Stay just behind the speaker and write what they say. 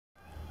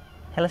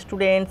Hello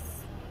students,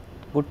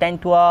 good time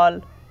to all.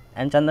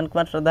 I am Chandan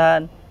Kumar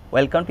Pradhan.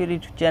 Welcome to your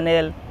YouTube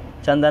channel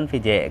Chandan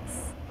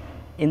Physics.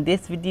 In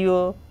this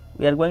video,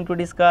 we are going to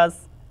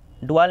discuss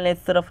dual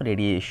nature of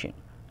radiation.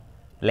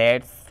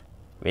 Let's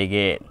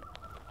begin.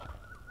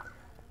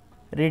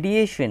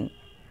 Radiation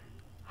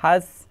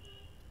has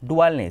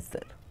dual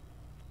nature.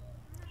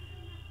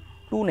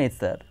 Two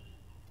nature.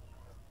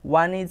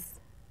 One is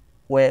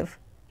wave,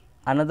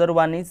 another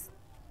one is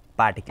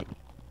particle.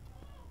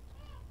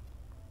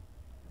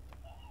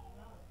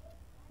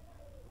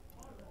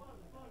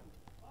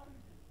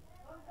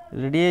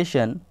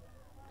 Radiation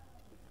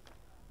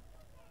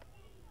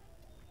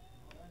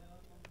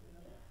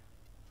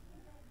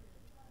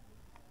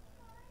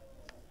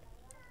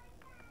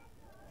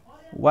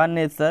one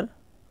nature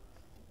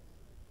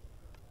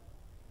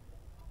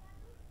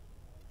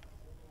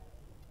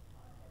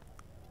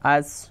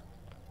as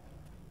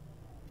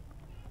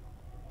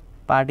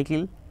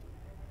particle,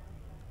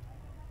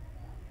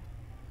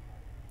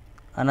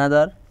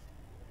 another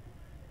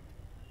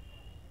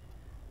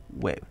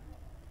wave.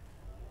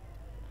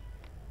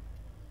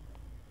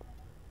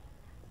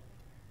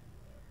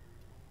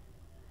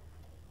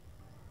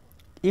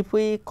 If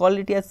we call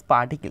it as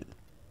particle,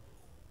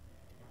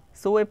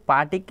 so a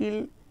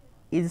particle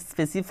is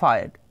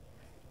specified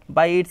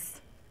by its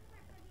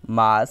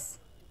mass,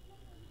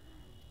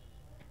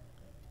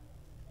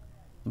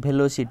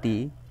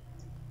 velocity,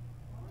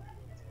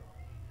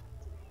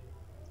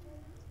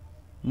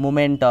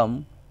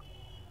 momentum,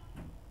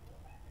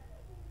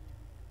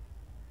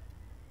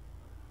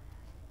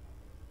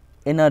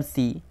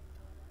 energy,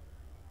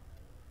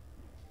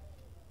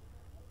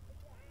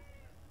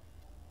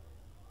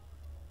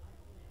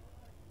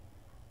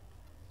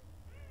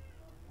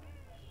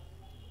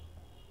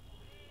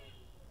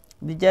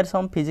 these are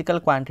some physical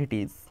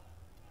quantities.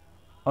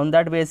 On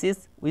that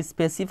basis, we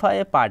specify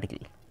a particle.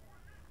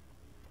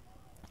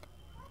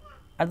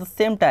 At the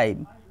same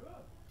time,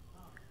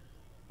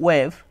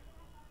 wave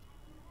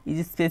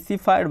is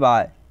specified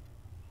by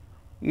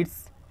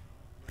its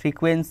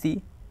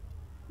frequency,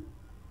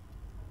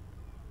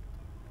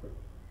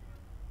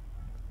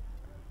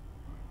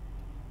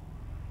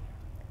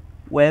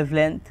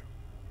 wavelength,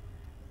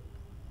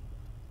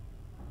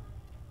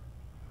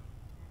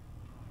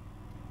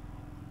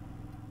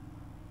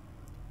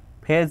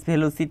 phase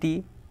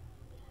velocity,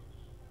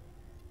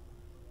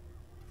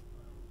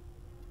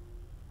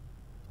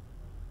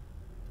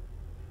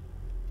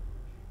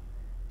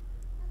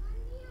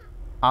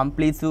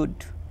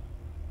 amplitude,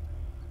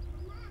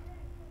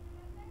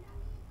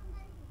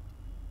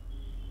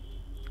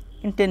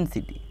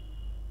 intensity.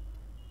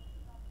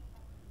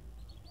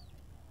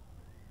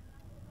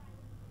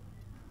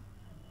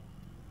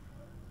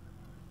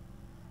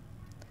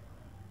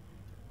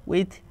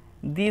 With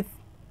these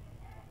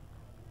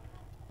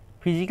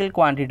physical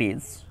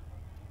quantities,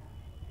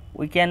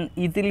 we can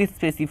easily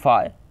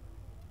specify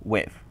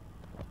wave.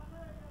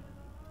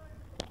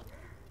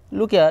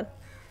 Look here,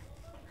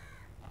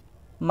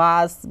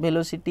 mass,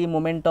 velocity,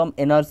 momentum,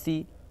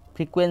 energy,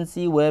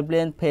 frequency,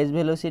 wavelength, phase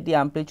velocity,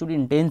 amplitude,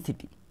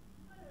 intensity.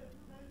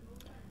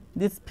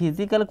 These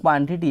physical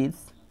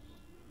quantities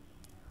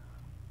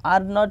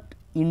are not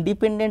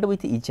independent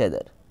with each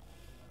other.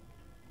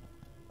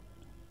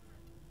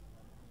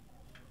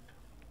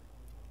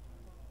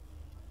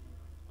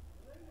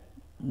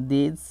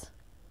 These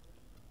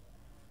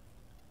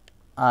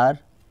are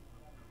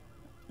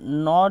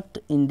not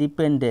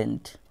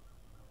independent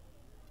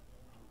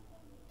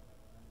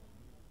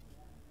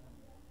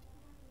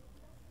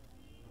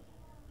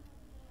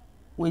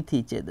with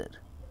each other.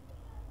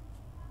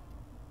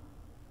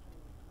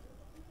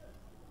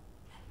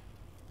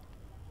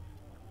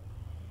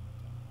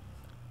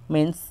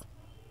 Means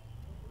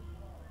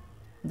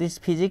these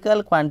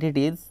physical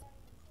quantities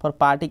for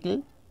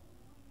particle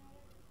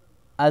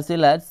as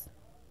well as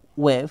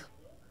wave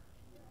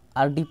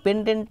are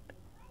dependent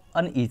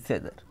on each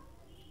other.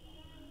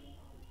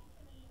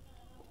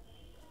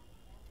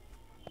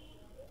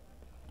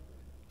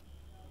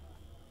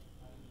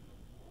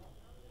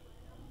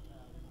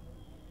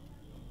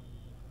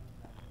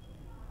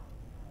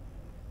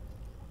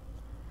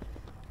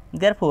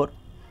 Therefore,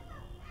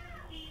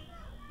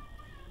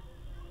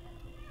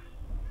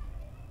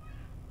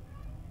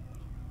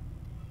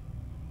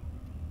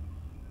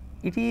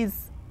 it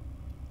is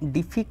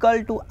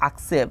difficult to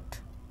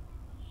accept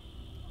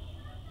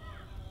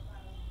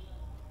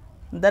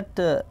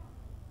that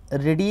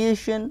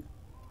radiation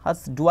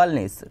has dual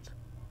nature.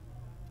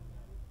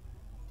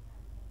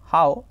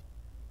 How?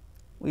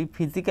 We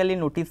physically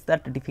notice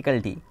that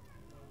difficulty.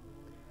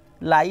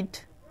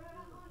 Light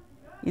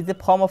is a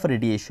form of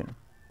radiation,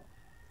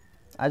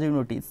 as you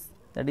notice,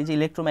 that is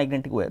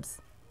electromagnetic waves,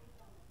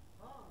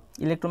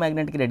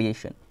 electromagnetic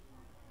radiation.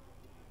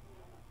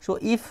 So,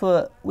 if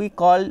we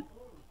call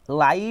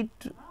light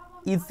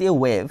is a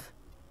wave,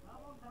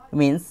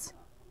 means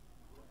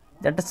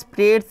that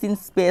spreads in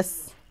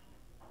space.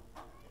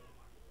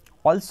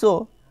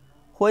 Also,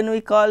 when we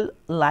call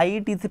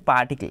light is a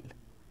particle,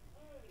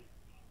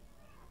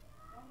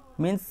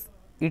 means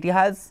it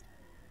has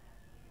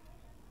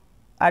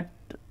at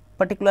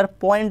particular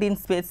point in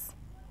space.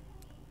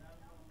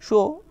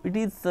 So, it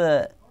is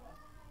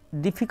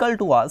difficult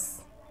to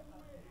us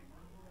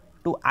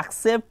to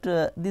accept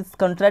this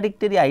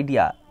contradictory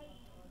idea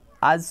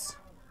as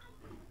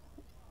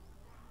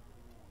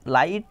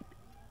light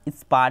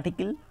is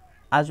particle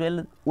as well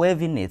as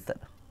wave in nature.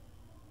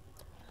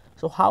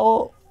 So,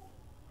 how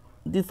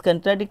these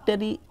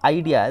contradictory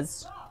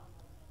ideas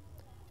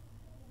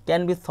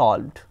can be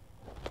solved?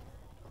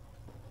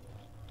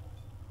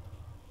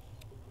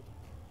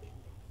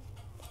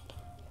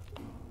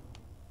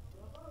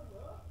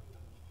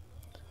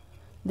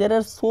 There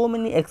are so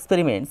many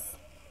experiments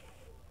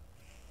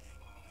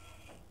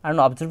and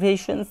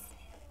observations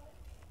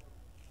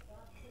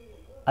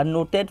are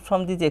noted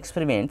from these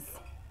experiments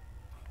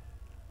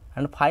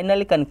and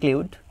finally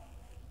conclude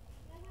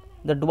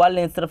the dual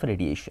nature of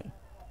radiation.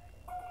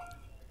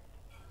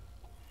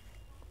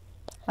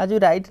 As you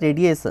write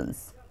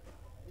radiations,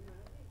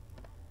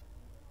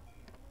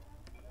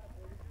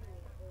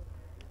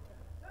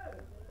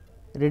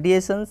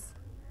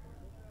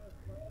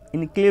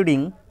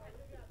 including,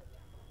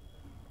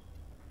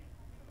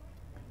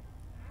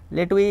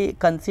 let we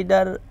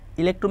consider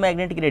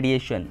electromagnetic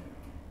radiation,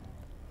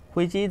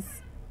 which is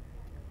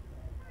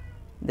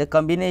the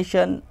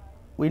combination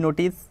we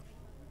notice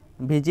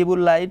visible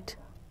light,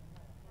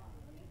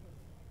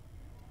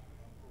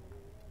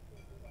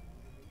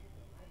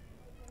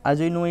 as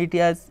we know it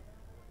as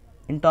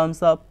in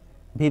terms of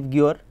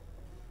Vibgyor,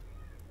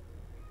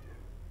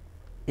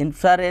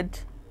 infrared,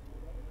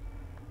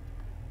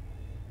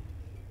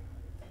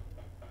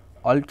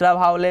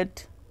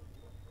 ultraviolet,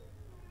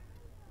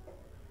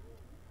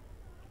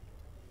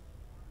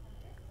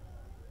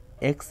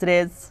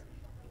 X-rays,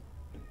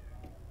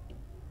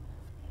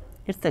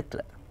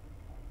 etc.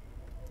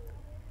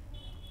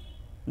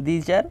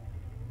 These are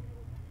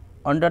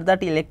under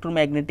that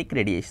electromagnetic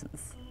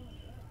radiations.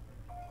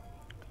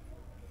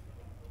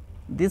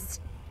 These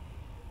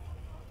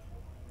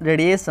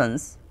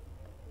radiations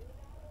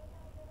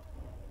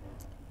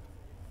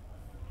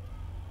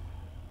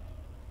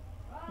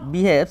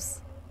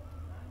behaves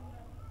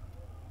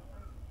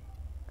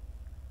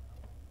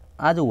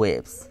as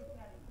waves.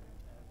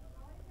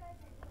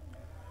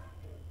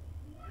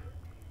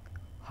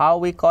 How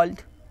we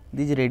called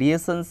these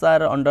radiations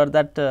are under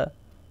that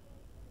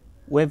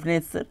wave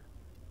nature?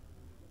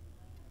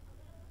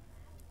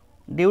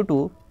 Due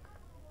to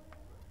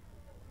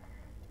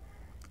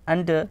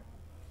and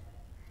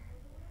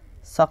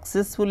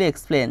successfully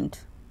explained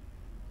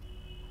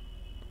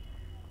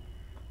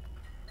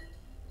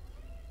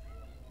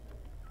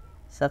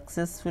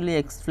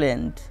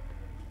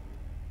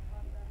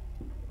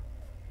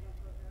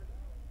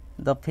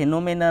the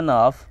phenomenon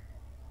of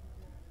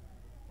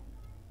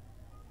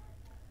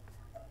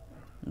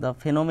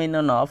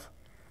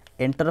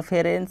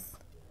interference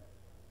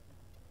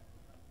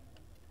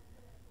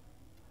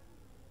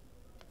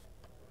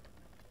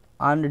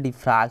and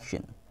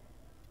diffraction.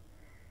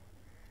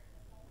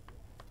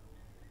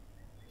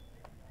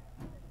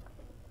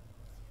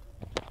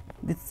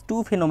 These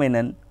two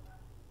phenomenon,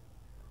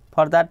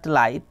 for that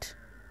light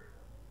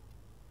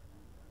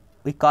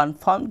we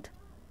confirmed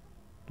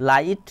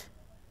light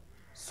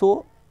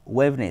show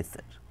wave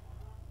nature.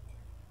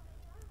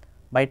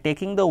 By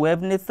taking the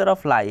wave nature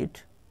of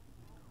light,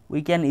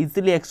 we can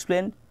easily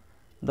explain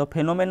the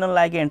phenomenon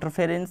like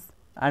interference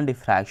and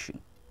diffraction.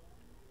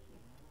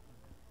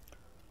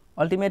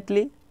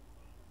 Ultimately,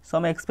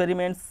 some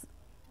experiments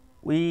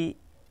we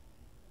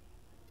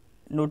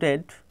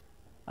noted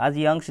as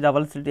Young's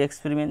double slit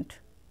experiment,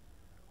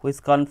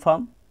 which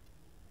confirm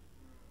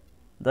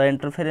the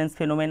interference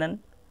phenomenon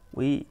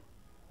we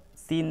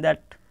seen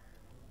that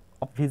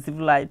of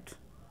visible light.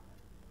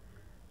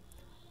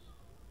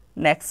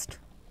 Next,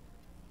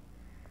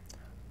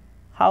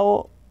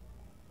 how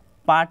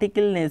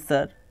particle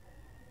nature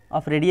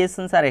of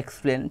radiations are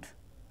explained.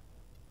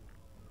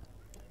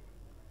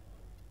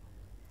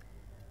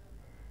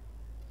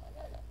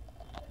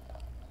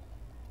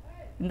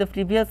 In the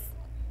previous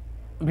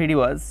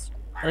videos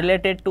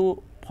related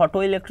to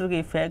photoelectric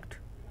effect,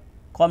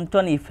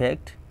 Compton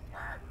effect,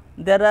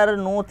 there are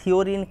no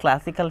theory in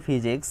classical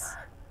physics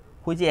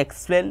which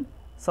explain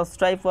such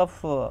type of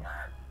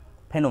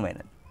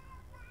phenomenon.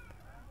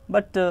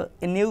 But a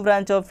new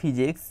branch of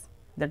physics,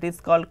 that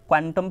is called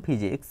quantum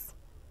physics,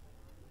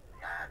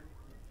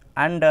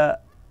 and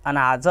an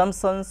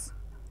assumptions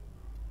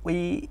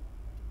we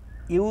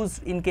use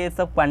in case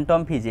of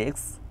quantum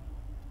physics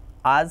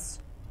as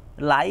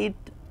light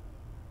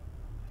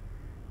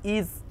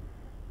is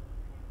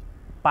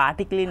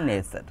particle in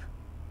nature,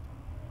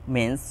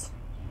 means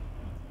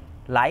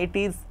light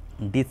is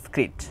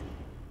discrete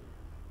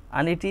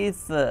and it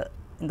is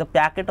in the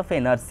packet of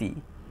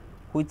energy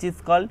which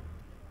is called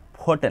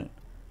photon,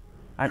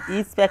 and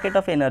each packet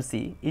of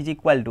energy is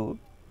equal to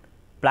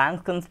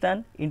Planck's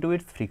constant into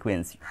its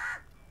frequency.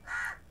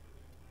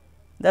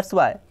 That is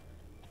why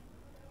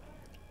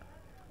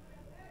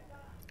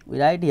we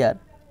write here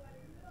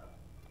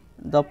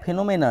the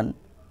phenomenon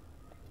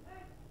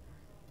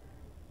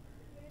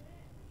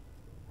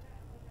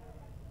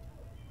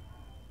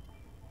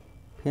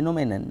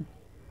phenomenon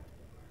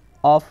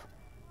of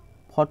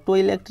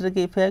photoelectric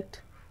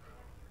effect,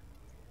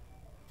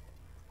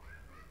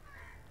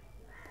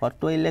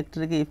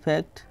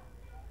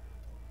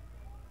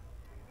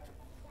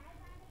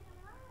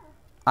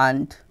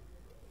 and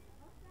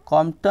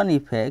Compton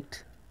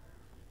effect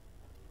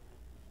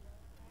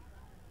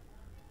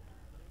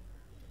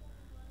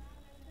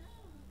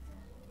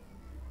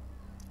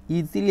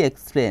easily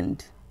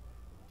explained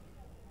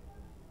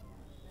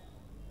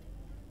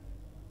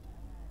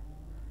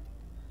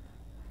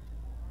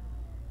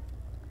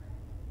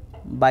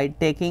by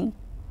taking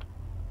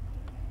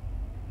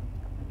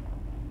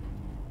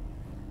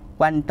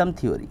quantum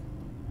theory.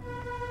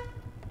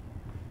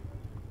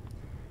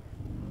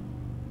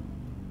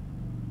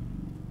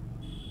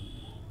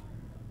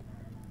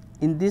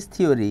 In this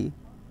theory,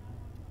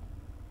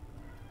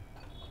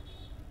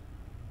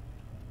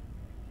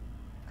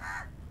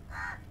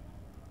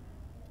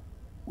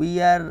 we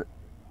are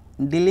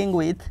dealing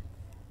with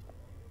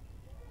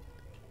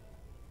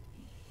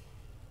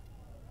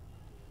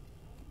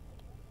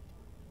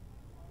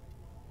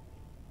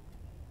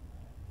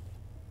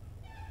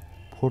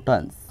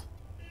photons,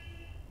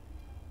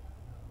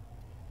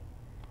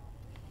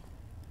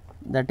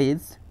 that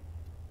is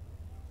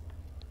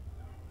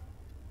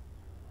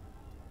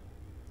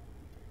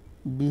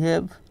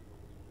behave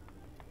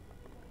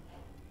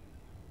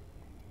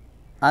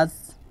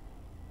as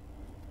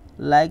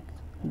like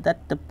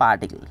that the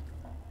particle.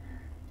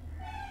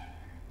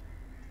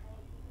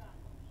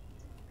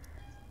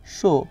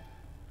 So,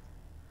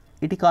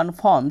 it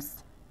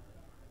confirms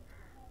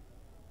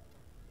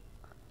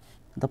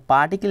the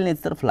particle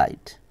nature of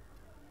light.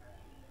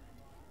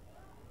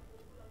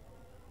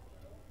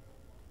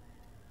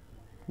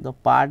 The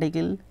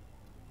particle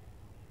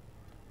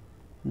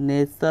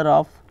nature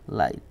of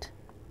light.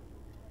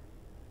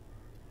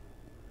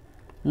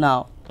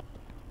 Now,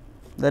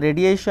 the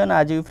radiation,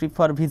 as we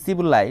prefer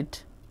visible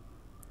light,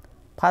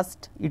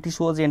 first it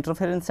shows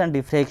interference and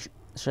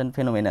diffraction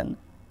phenomenon.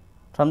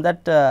 From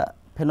that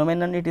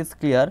phenomenon, it is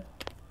clear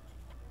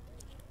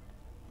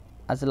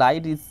as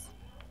light is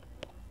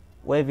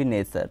wave in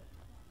nature.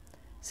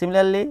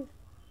 Similarly,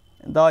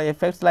 the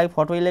effects like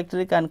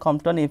photoelectric and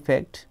Compton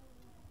effect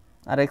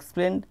are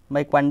explained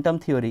by quantum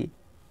theory.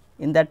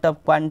 In that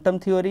of quantum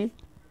theory,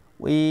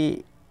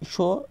 we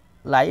show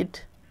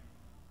light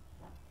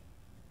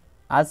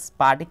as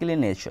particle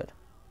in nature.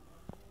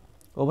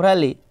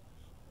 Overall,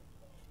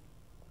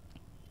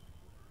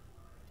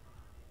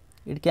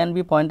 it can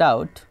be pointed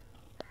out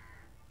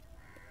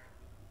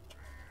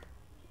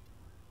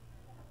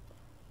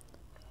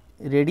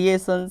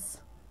radiations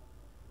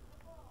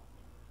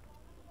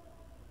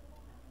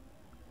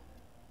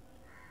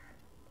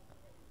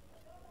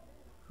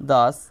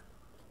thus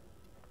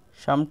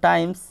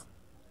sometimes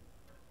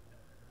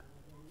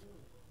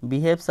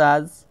behaves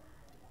as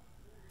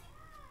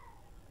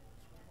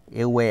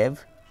a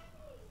wave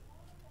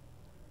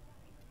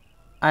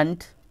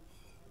and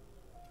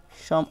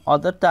some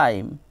other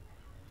time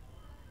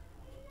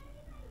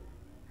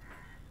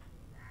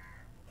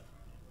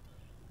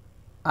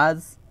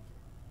as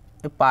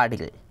a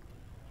particle,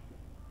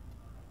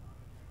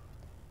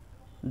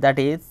 that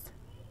is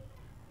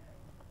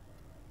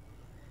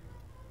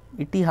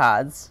it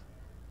has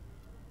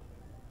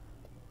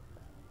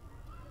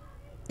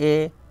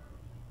a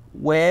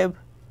wave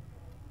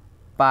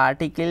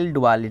particle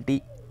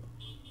duality.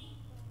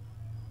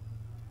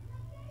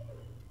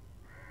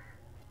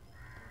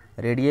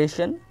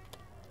 Radiation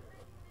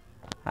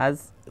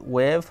has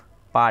wave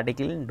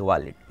particle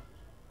duality.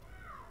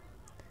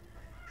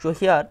 So,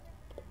 here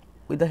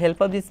with the help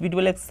of this video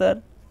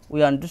lecture,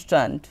 we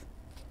understand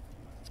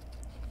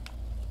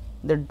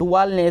the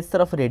dual nature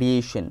of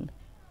radiation.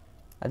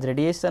 As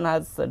radiation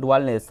has a dual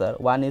nature,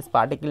 one is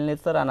particle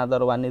nature,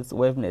 another one is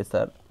wave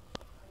nature,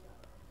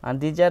 and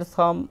these are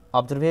some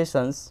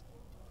observations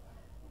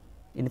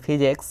in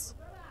physics.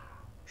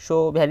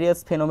 So,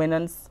 various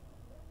phenomena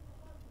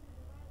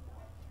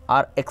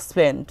are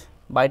explained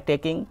by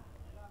taking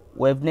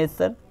wave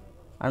nature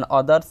and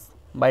others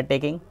by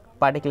taking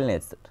particle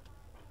nature.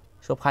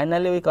 So,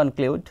 finally, we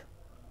conclude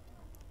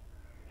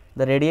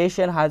the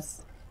radiation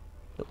has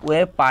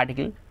wave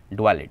particle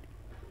duality.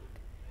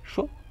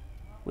 So,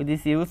 with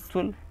this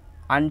useful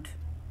and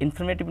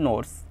informative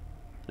notes,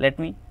 let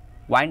me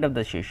wind up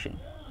the session.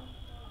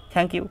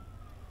 Thank you.